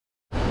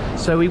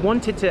So we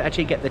wanted to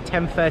actually get the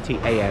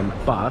 10:30 a.m.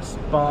 bus,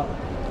 but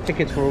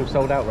tickets were all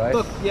sold out, right?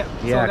 Booked, yeah,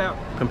 sold out.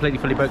 Completely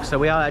fully booked. So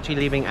we are actually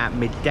leaving at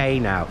midday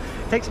now.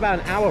 It takes about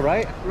an hour,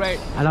 right? Right.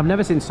 And I've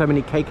never seen so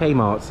many KK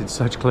marts in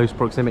such close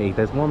proximity.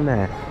 There's one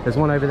there, there's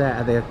one over there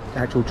at the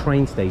actual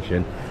train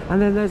station, and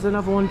then there's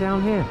another one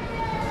down here.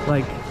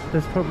 Like,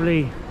 there's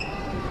probably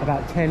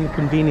about 10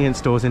 convenience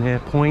stores in here.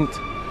 Point.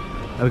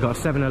 We've got a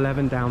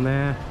 7-Eleven down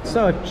there.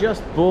 So I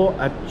just bought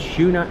a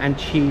tuna and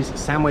cheese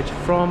sandwich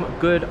from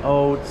good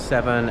old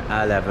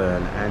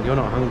 7-Eleven. And you're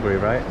not hungry,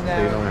 right? No,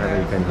 so you don't have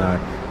anything, no.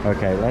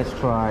 Okay, let's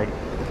try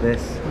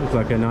this. Looks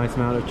like a nice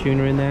amount of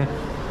tuna in there.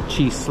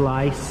 Cheese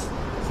slice,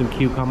 some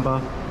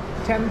cucumber.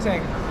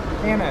 Tempting,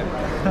 ain't it?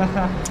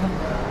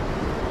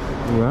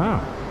 Wow.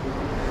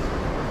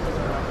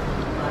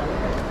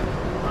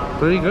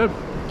 Pretty good.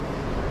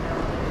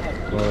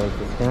 Close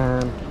the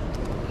scan.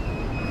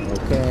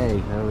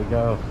 Okay, there we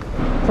go.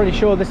 Pretty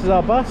sure this is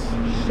our bus.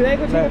 Should I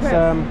go take a piss?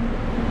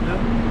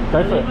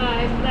 Go for it.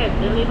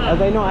 Are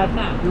they not at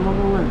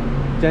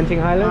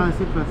Genting Highlands?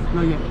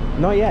 Not yet.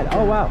 Not yet.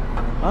 Oh wow.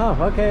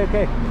 Oh, okay,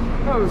 okay.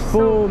 Oh,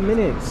 4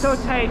 minutes. So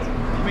tight.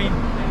 I mean,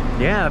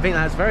 yeah, I think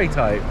that's very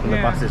tight on the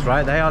buses,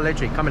 right? They are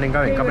literally coming and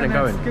going, coming and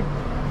going.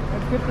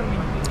 That's good for me.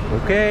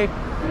 Okay.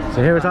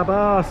 So here is our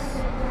bus.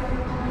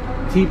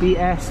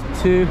 TBS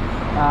to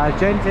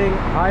Genting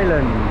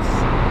Highlands.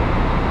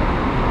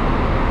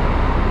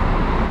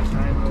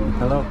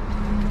 Hello.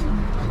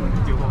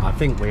 I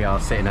think we are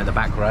sitting at the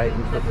back, right?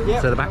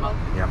 Yeah. So the back?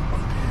 Yeah.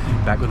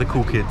 Back with the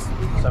cool kids.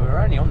 So we're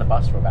only on the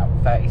bus for about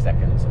 30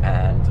 seconds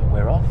and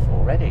we're off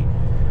already.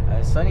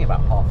 It's only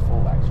about half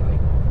full actually.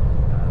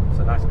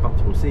 So nice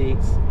comfortable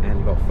seats, and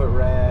you've got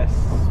footrests,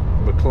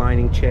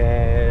 reclining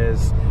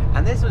chairs.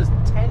 And this was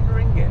 10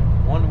 ringgit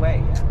one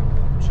way,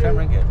 yeah? 10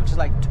 ringgit, which is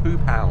like £2,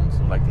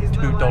 or like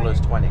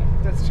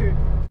 $2.20. That's true.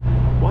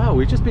 Wow,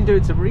 we've just been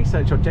doing some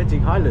research on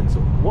Genting Highlands.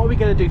 What are we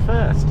going to do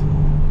first?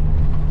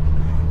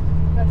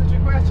 That's a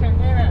trick question,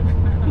 ain't it?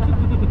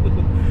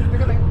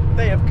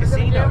 They have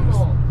casinos.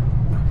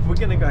 We're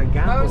going to go and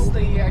gamble.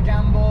 Mostly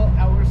gamble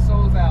our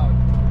souls out.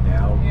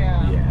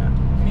 Yeah.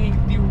 Make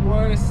the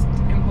worst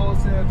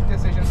impulsive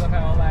decisions of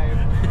our life.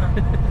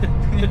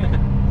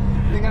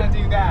 They're gonna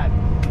do that.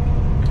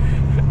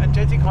 And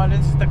Genting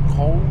Highlands is the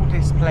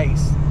coldest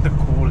place, the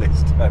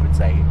coolest, I would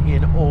say,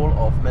 in all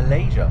of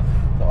Malaysia.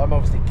 So I'm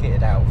obviously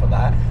kitted out for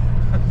that.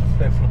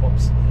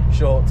 Flip-flops,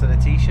 shorts and a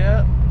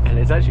t-shirt. And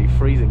it's actually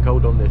freezing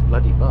cold on this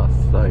bloody bus,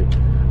 so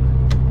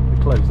we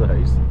close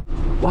those.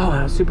 Wow,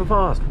 that was super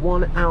fast.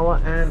 1 hour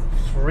and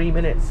 3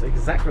 minutes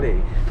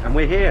exactly. And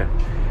we're here.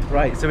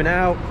 Right, so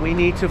now we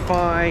need to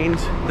find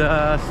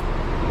the...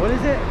 What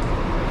is it?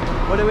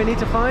 What do we need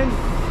to find?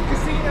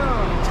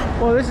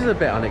 Casino! Well, this is a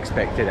bit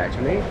unexpected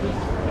actually.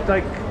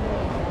 Like,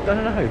 I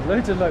don't know,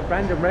 loads of like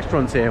random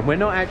restaurants here. We're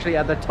not actually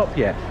at the top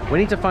yet. We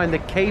need to find the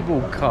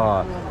cable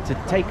car to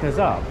take us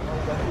up.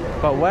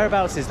 But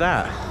whereabouts is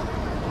that?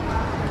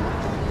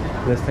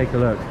 Let's take a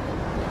look.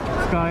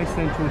 Sky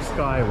Central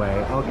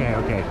Skyway. Okay,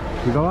 okay.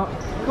 We go up?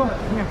 Go on,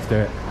 yeah. Let's do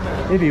it.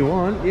 If you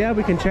want, yeah,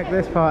 we can check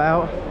this part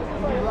out.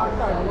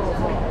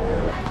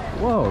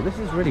 Whoa, this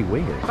is really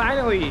weird.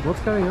 Finally! What's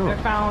going on? I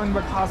found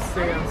the cost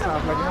and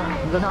stuff. Like,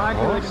 now I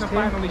can like in a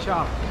finally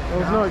shop. I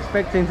was not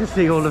expecting to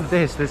see all of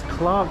this. There's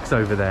Clark's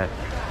over there.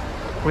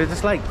 We're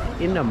just like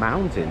in the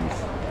mountains.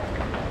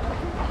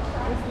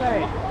 It's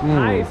like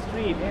high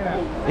street, you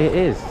know. It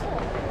is.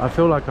 I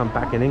feel like I'm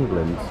back in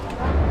England.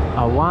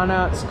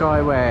 Awana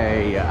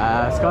Skyway.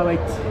 Skyway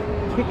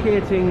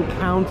ticketing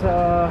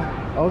counter.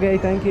 Okay,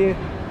 thank you.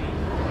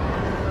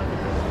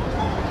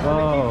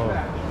 Oh,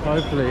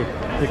 hopefully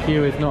the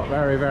queue is not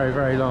very, very,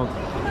 very long.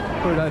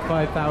 Probably like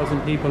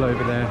 5,000 people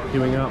over there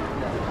queuing up.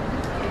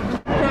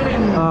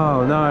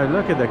 Oh no,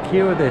 look at the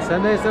queue of this.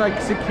 And there's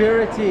like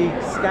security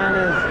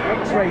scanners,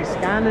 x-ray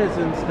scanners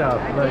and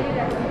stuff. Like,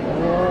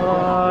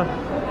 what?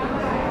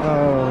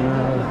 Oh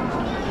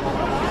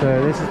no. So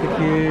this is the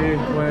queue.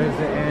 Where does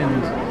it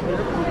end?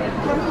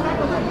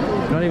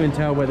 Can't even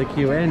tell where the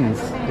queue ends,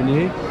 can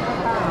you?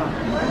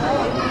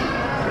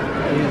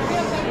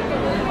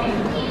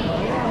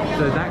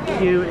 So that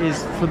queue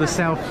is for the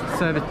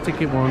self-service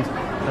ticket ones,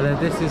 and then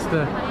this is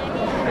the,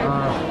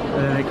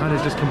 and then it kind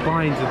of just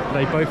combines,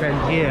 they both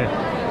end here.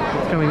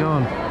 What's going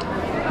on?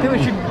 I think we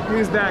should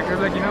use that, because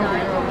like, you know,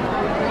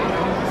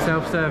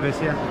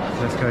 self-service, yeah.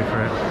 Let's go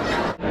for it.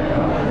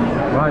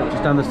 Right,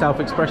 just done the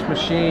self-express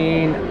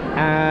machine,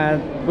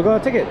 and we've got our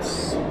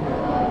tickets.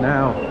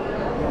 Now,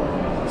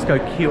 let's go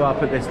queue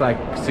up at this like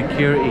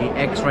security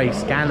x-ray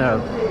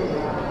scanner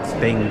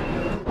thing.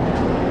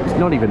 It's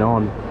not even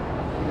on.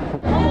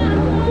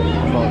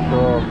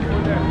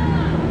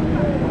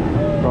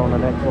 Go on the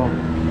next one.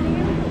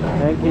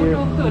 Thank you.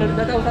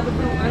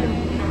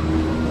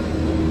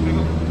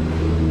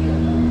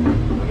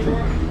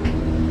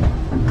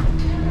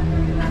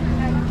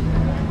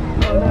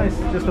 Oh nice,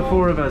 just the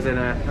 4 of us in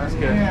there. That's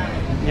good.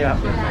 Yeah.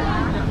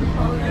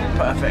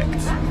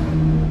 Perfect.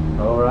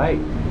 Alright.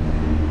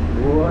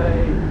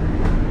 Way.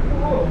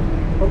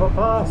 Oh,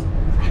 fast.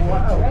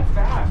 Wow. that's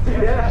fast.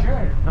 Yeah.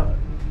 Sure.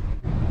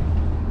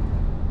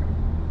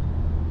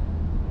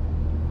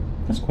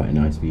 That's quite a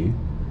nice view.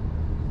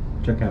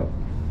 Check out.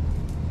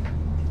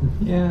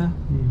 Yeah.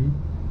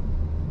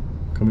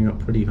 Coming up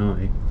pretty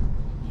high.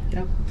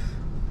 Yep.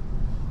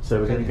 So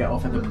we're going to get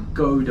off at the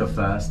pagoda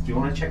first. Do you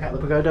want to check out the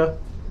pagoda?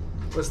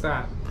 What's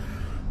that?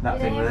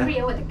 That thing there?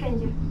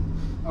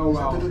 Oh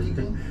wow.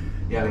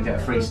 Yeah, we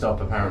get a free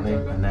stop apparently.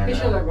 And then, We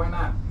should like, why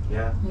not?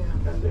 yeah? Yeah.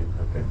 Can do.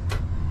 Okay.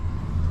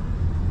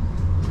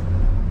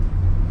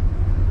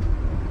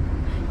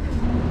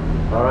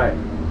 Alright.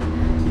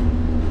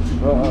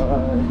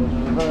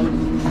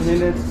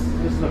 Minutes.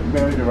 Just look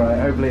very right.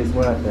 Hopefully it's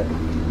worth it.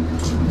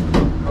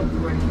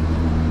 Hopefully.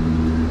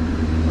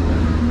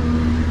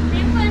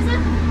 Temple, sir.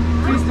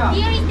 Please stop.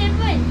 Here is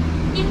temple.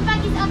 In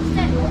fact, it's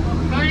upstairs.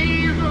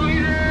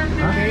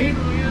 Okay.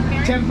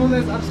 Temple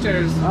is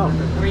upstairs. Oh.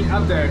 I mean,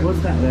 up there.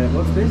 What's that there?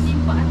 What's this?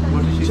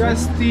 What did she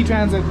Just say? the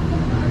transit.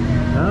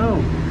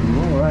 Oh.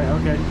 Alright,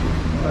 okay.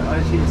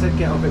 But she said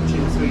get off at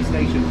Chinsui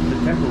Station. The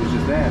temple was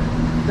just there.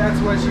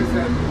 That's what she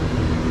said.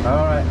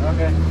 Alright,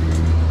 okay.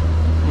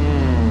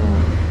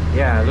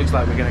 Yeah, it looks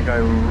like we're going to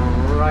go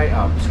right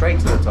up, straight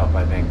to the top,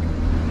 I think.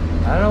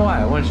 I don't know why,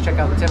 I wanted to check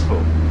out the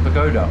temple,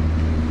 pagoda.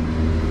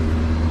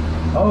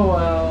 Oh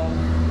well.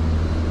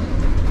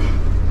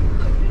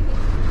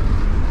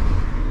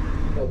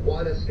 The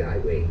Water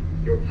Skyway,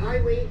 your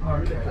highway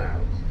through the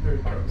clouds.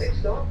 Our next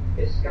stop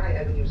is Sky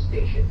Avenue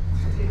Station,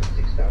 located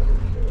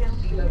 6,000 meters of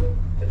sea level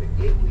and the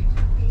gateway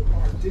to theme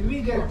parks. Did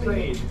we get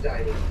played?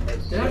 Dining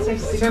and Did I say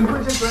six?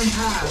 Temple just went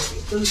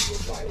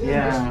past.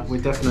 Yeah, we're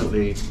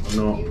definitely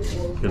not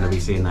going to be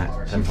seeing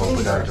that temple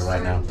pagoda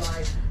right now.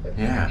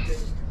 Yeah,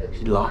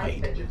 she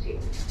lied.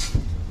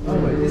 Oh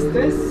wait, is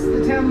this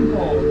the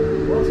temple?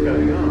 What's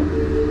going on?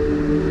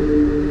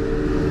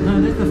 No,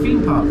 there's the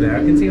theme park there. I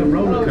can see a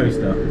roller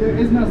coaster. There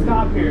is no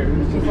stop here.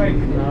 It's just like,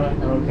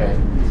 Okay.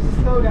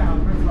 slow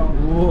down, first of all.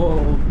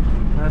 Whoa,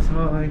 that's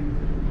high.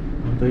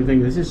 Do you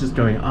think this is just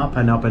going up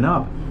and up and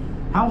up?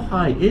 How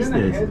high is We're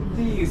gonna this? hit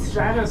the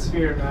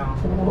stratosphere now.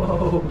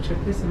 Whoa, check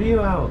this view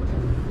out.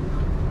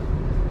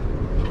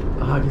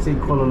 Oh, I can see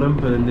Kuala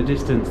Lumpur in the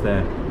distance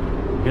there.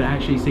 You can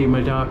actually see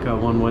Madaka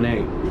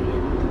 118.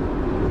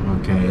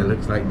 Okay, it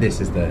looks like this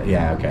is the...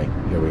 Yeah, okay,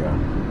 here we are.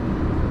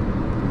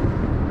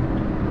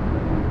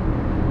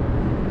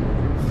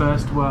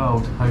 First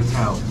World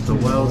Hotel, the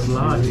world's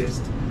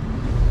largest.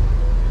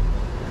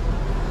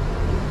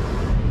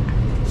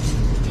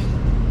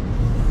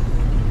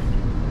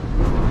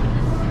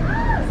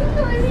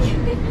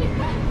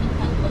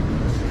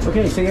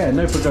 Okay, so yeah,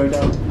 no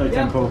pagoda, no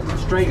temple,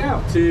 straight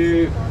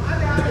to,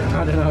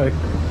 I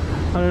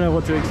don't know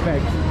what to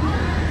expect.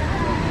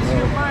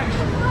 Too much.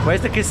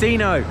 Where's the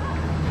casino?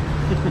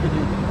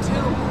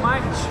 Too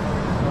much.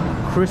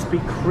 Krispy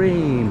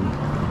Kreme,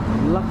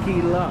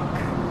 Lucky Luck.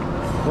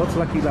 What's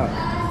Lucky Luck?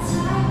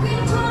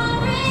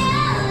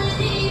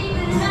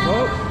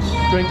 Oh,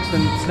 drinks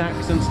and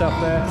snacks and stuff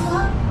there.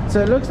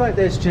 So it looks like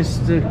there's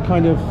just a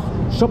kind of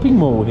shopping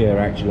mall here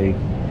actually.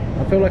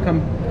 I feel like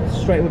I'm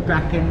straight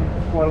back in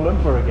Kuala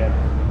Lumpur again.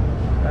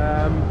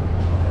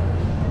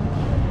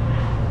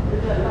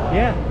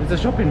 Yeah, there's a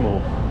shopping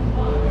mall.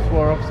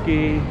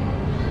 Swarovski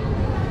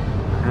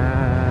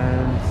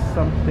and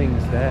some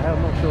things there.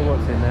 I'm not sure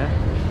what's in there.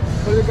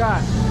 What do you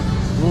got?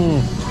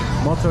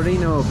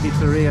 Motorino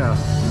Pizzeria.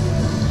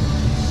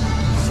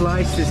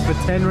 Slices for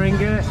 10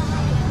 ringgit.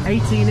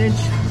 18 inch.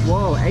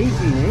 Whoa, 18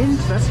 inch?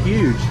 That's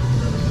huge.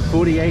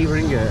 48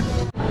 ringgit.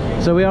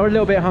 So we are a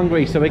little bit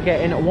hungry, so we're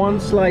getting one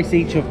slice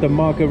each of the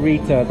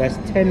margarita. That's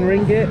 10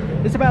 ringgit.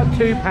 It's about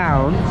 £2.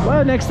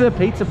 Well, next to the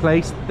pizza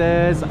place,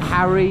 there's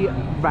Harry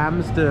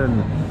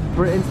Ramsden.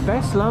 Britain's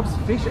best loves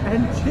fish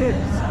and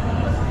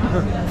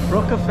chips.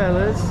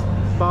 Rockefeller's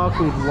bar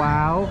called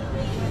Wow.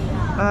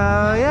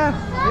 Yeah.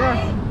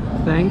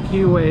 Thank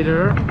you,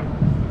 waiter.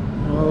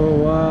 Oh,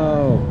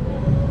 wow.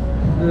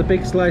 There's a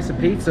big slice of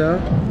pizza.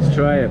 Let's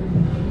try it.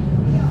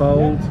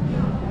 Fold.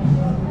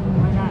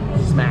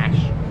 Smash.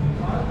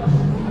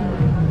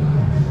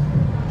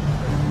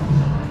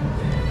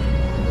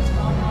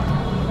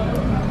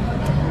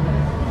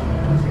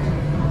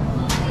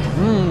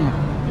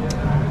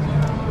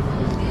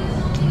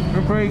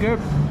 They're pretty good.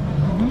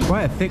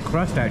 Quite a thick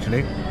crust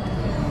actually.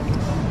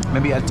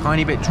 Maybe a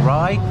tiny bit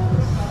dry.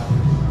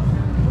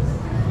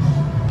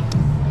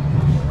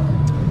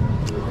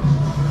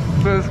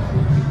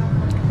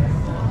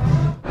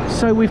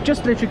 So we've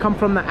just literally come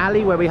from the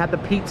alley where we had the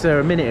pizza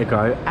a minute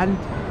ago, and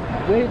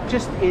we're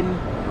just in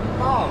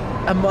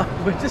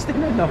we're just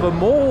in another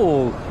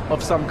mall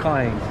of some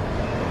kind.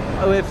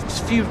 We have a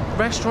few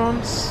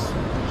restaurants,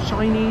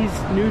 Chinese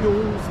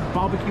noodles,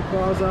 barbecue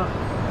plaza,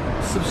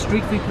 some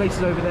street food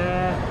places over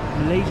there,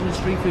 Malaysian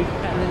street food,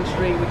 Petalin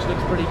Street, which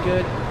looks pretty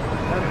good.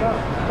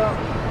 But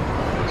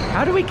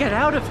how do we get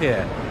out of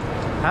here?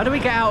 How do we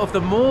get out of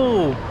the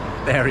mall?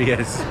 There he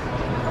is.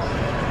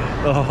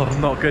 Oh, I'm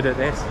not good at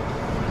this.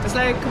 It's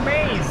like a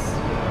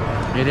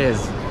maze. It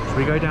is. Should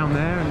we go down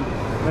there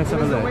and let's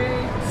have a look?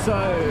 So,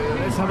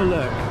 let's have a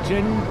look.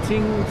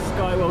 Genting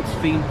Skyworld's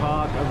theme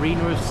park,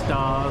 Arena of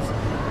Stars,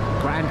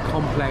 Grand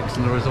Complex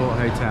and the Resort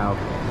Hotel.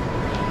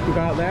 We'll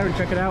go out there and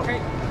check it out. Okay.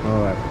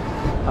 All right.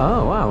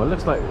 Oh wow, it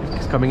looks like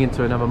it's coming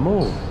into another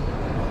mall.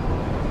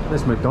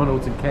 There's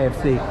McDonald's and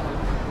KFC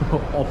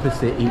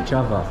opposite each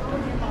other.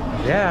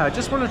 Yeah, I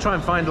just want to try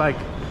and find like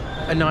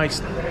a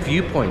nice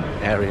viewpoint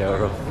area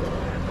of,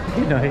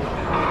 you know,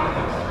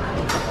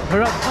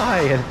 we're up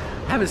high and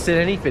haven't seen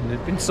anything.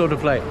 It's been sort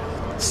of like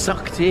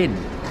sucked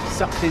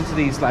into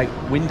these like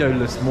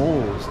windowless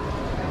malls,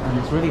 and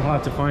it's really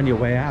hard to find your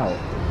way out.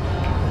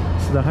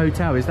 So the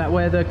hotel, is that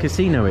where the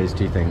casino is,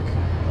 do you think?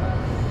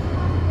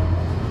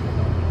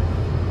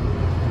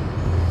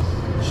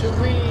 Should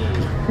we?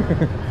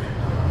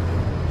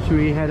 Should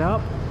we head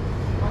up?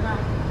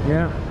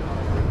 Yeah.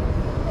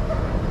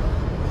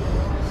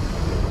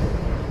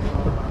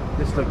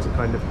 This looks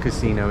kind of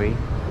casino-y.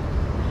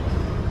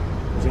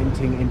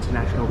 Genting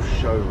International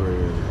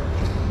Showroom.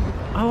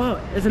 Oh well,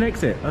 there's an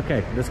exit.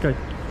 Okay, let's go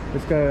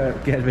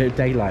get a bit of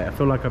daylight. I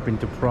feel like I've been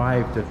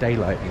deprived of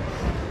daylight.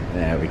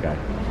 There we go.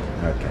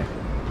 Okay.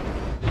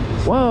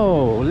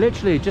 Whoa,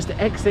 literally just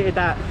exited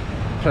that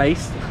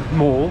place,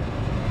 mall,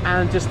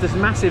 and just this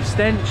massive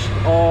stench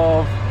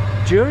of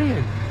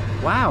durian.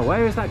 Wow,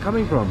 where is that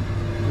coming from?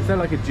 Is there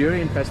like a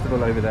durian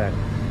festival over there?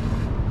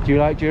 Do you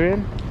like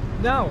durian?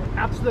 No,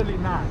 absolutely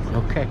not.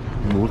 Okay,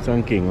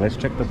 Musang King. Let's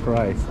check the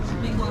price.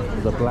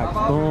 The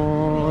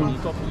Blackthorn.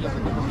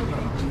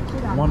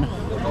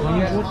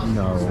 100?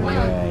 No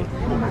way.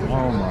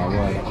 Oh my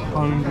word.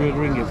 100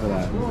 ringgit for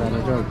that. Is that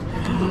a joke?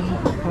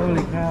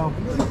 Holy cow.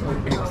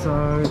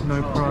 XO,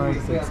 no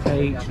price.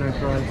 XH, no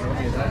price.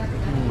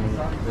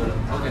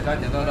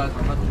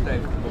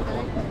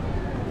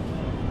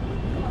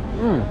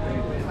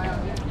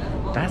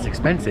 That's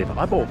expensive.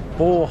 I bought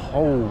 4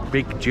 whole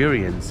big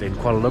durians in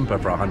Kuala Lumpur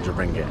for 100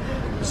 ringgit.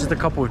 There's just a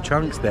couple of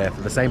chunks there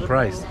for the same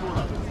price.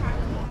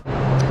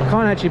 I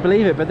can't actually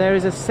believe it, but there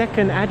is a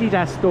second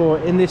Adidas store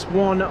in this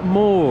one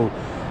mall.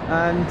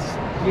 And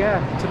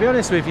yeah, to be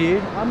honest with you,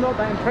 I'm not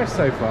that impressed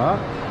so far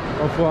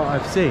of what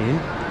I've seen.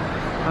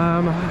 I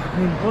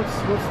mean, what's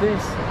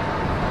this?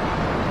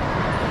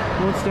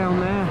 What's down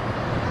there?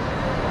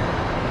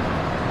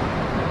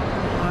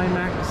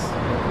 IMAX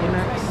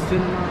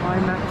Cinema.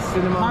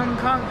 Hong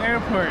Kong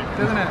airport,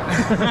 doesn't it?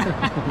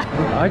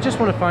 I just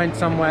want to find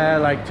somewhere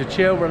like to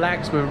chill,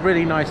 relax with a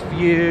really nice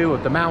view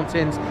of the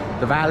mountains,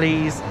 the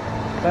valleys.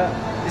 But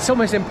it's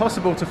almost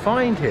impossible to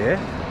find here.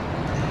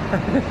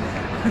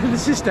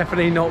 This is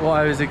definitely not what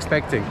I was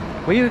expecting.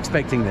 Were you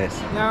expecting this?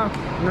 No.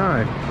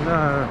 No.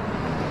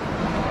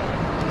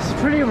 It's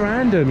pretty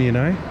random, you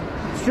know.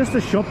 It's just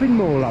a shopping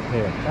mall up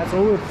here. That's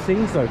all we've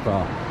seen so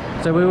far.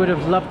 So we would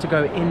have loved to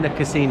go in the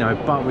casino,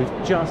 but we've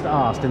just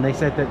asked and they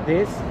said that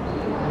this,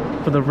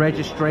 for the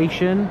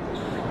registration,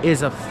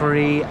 is a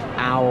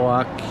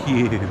 3-hour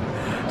queue.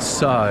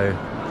 So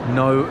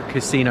no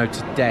casino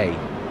today,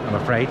 I'm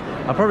afraid.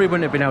 I probably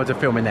wouldn't have been able to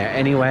film in there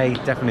anyway.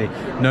 Definitely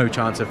no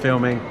chance of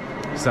filming.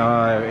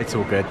 So it's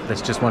all good.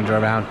 Let's just wander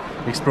around,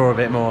 explore a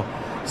bit more,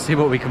 see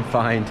what we can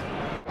find.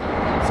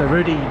 So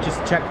Rudy, you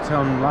just checked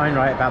online,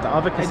 right, about the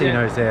other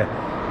casinos here.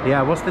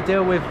 Yeah, what's the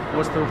deal with,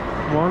 what's the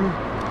one?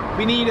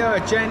 We need a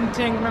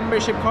Genting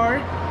membership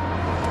card,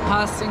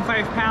 costing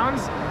 £5.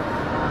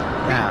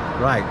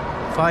 Yeah, right.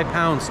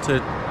 £5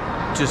 to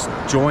just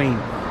join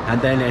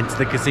and then enter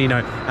the casino.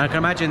 And I can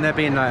imagine there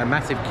being like a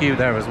massive queue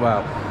there as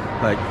well.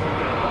 Like,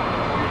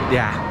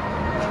 yeah.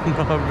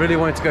 I really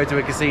wanted to go to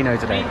a casino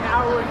today.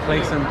 3-hour queue.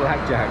 Play some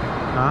blackjack.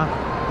 Huh?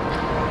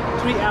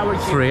 3-hour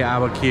queue.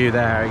 3-hour queue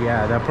there.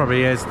 Yeah, there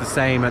probably is the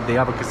same at the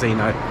other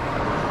casino.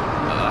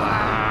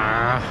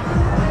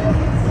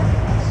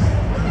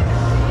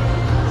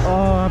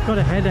 Oh, I've got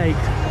a headache,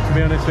 to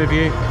be honest with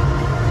you.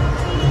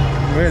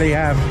 Really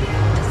have.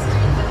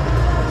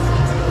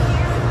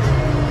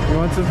 You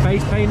want some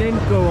face painting?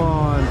 Go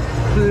on,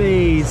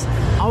 please.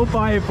 I'll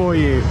buy it for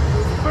you.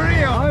 For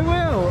real? I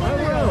will.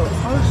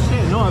 Oh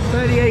shit, not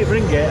 38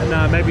 ringgit.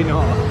 No, maybe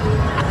not.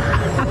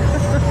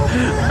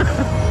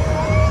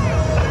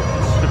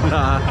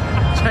 Nah,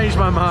 changed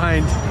my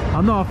mind.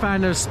 I'm not a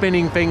fan of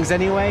spinning things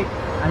anyway,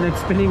 and then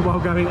spinning while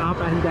going up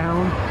and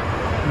down.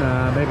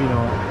 Nah, maybe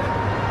not.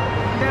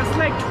 That's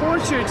like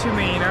torture to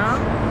me, you know?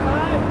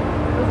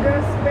 Let's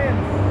go spin.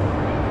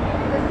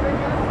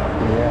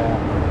 Yeah.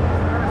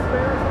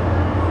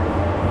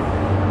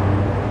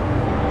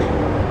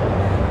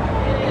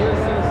 You're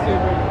so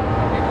stupid.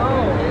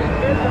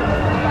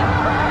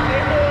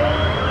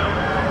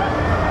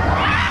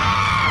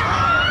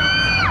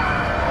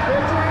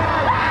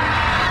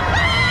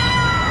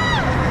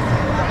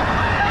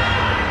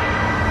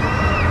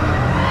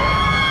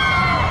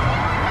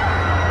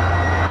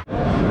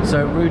 So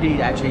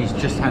Rudy actually has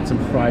just had some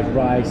fried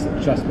rice.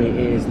 Trust me, it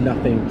is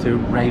nothing to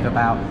rave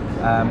about.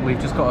 We've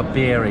just got a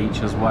beer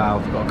each as well.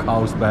 We've got a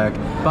Carlsberg.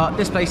 But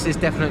this place is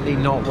definitely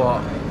not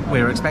what we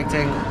were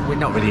expecting. We're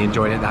not really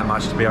enjoying it that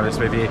much, to be honest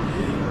with you.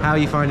 How are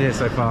you finding it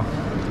so far?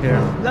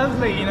 Here.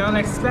 Lovely, you know,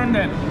 like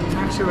splendid,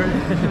 actually.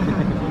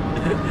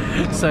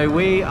 So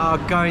we are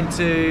going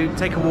to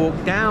take a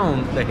walk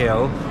down the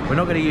hill. We're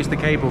not going to use the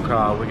cable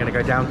car. We're going to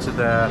go down to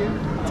the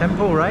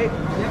temple, right?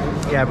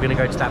 Yeah. yeah, we're gonna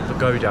go to that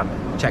pagoda,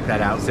 check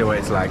that out, see what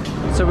it's like.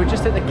 So we're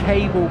just at the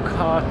cable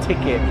car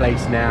ticket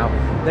place now.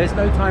 There's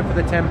no time for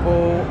the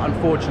temple,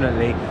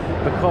 unfortunately,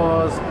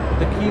 because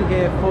the queue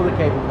here for the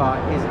cable car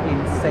is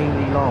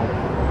insanely long.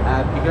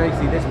 You can only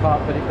see this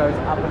part, but it goes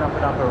up and up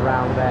and up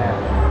around there.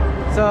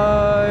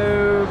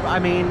 So, I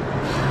mean,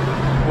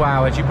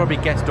 wow, as you probably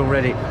guessed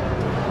already,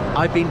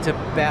 I've been to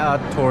better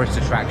tourist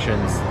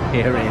attractions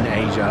here in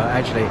Asia,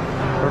 actually,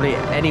 probably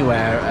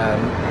anywhere.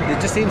 It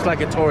just seems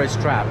like a tourist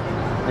trap.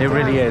 It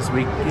really is.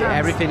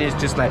 Everything is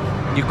just like,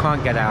 you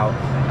can't get out.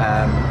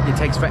 It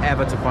takes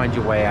forever to find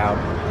your way out.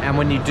 And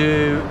when you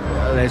do,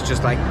 there's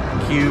just like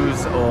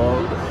queues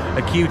or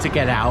a queue to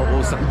get out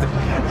or something.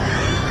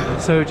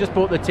 So just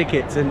bought the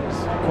tickets, and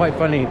it's quite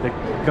funny. The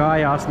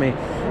guy asked me,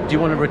 do you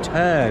want to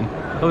return?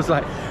 I was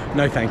like,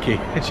 no thank you.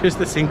 It's just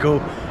a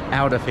single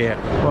out of here.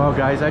 Well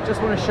guys, I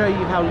just want to show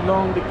you how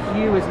long the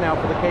queue is now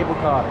for the cable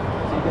car.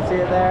 So you can see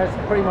it there. It's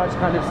pretty much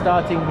kind of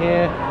starting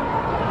here.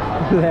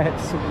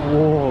 Let's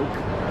walk.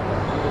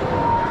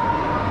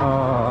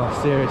 Oh,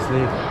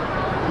 seriously.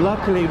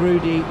 Luckily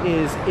Rudy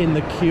is in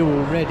the queue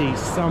already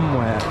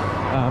somewhere.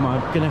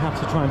 I'm gonna have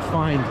to try and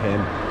find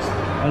him,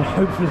 and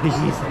hopefully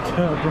he's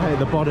right at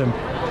the bottom,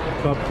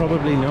 but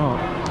probably not.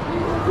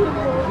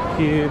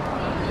 Queue,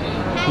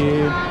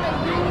 queue,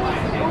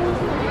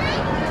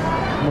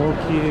 more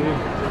queue.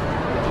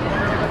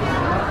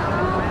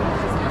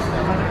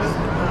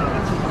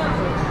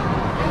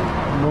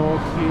 More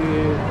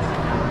queue.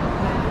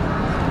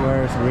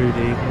 Where's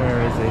Rudy? Where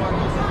is he?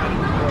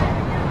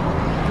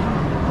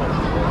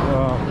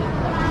 Oh,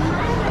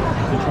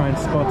 to try and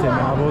spot him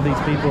out of all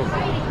these people.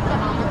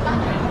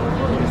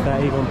 Is that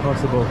even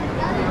possible?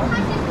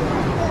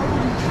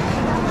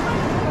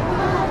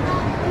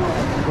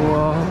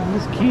 Whoa,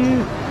 it's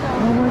cute.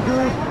 Oh my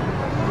god.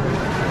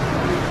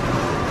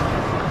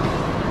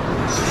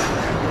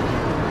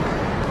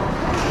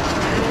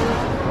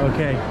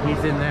 Okay,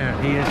 he's in there.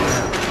 He is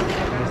there.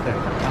 He's there.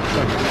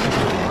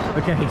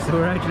 Okay, so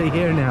we're actually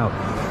here now.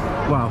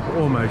 Well,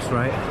 almost,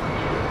 right?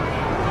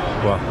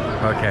 Well,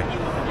 okay.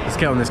 Let's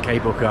get on this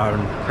cable car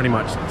and pretty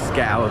much just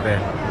get out of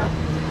here.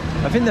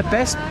 I think the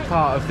best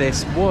part of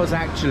this was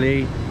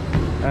actually,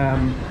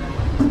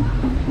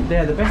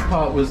 yeah, the best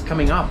part was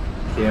coming up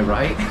here,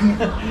 right?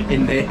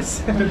 In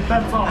this.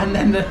 And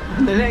then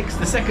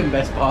the second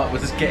best part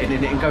was just getting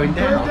in it and going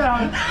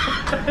down.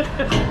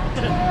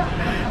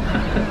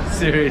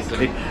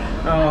 Seriously.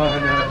 Oh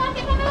no.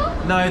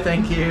 No,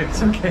 thank you.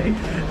 It's okay.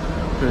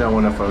 I don't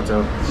want a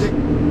photo.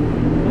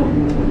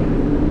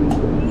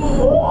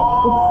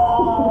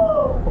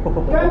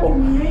 That's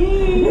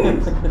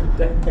neat!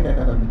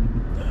 Damn.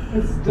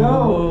 It's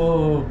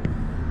dope.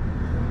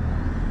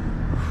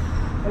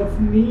 That's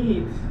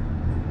neat.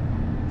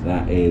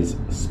 That is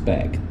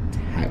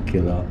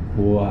spectacular.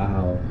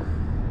 Wow.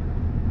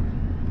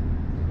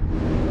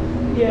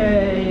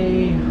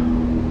 Yay.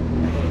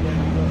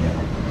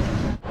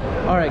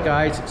 Alright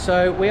guys,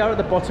 so we are at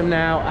the bottom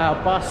now. Our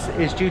bus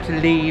is due to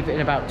leave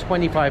in about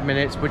 25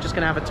 minutes. We're just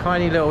going to have a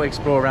tiny little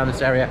explore around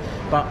this area,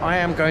 but I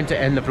am going to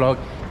end the vlog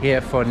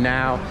here for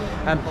now.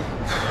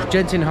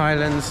 Genting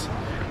Highlands,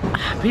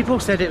 people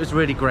said it was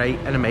really great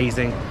and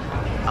amazing.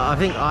 I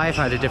think I've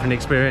had a different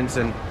experience,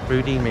 and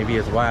Rudy maybe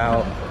as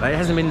well. Like, it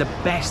hasn't been the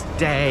best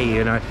day,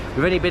 you know.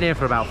 We've only been here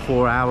for about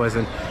 4 hours,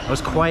 and I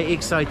was quite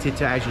excited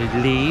to actually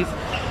leave.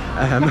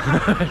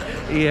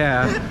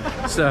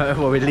 Yeah, so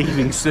well, we're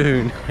leaving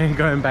soon and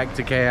going back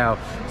to KL.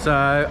 So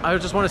I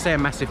just want to say a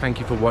massive thank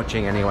you for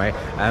watching anyway,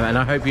 and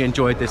I hope you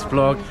enjoyed this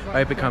vlog. I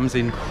hope it comes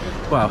in,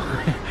 well,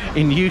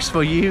 in use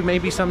for you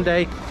maybe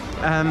someday.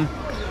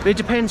 But it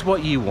depends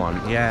what you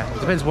want. Yeah, it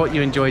depends what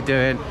you enjoy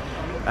doing.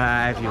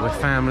 If you're with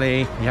family,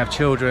 you have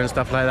children,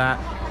 stuff like that.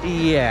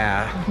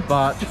 Yeah,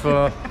 but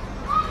for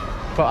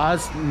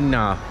us,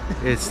 no.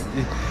 It's,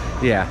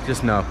 yeah,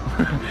 just no.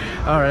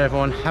 All right,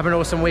 everyone, have an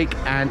awesome week,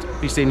 and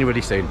be seeing you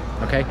really soon.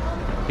 Okay,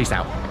 peace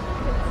out.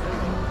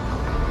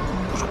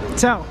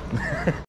 Ciao.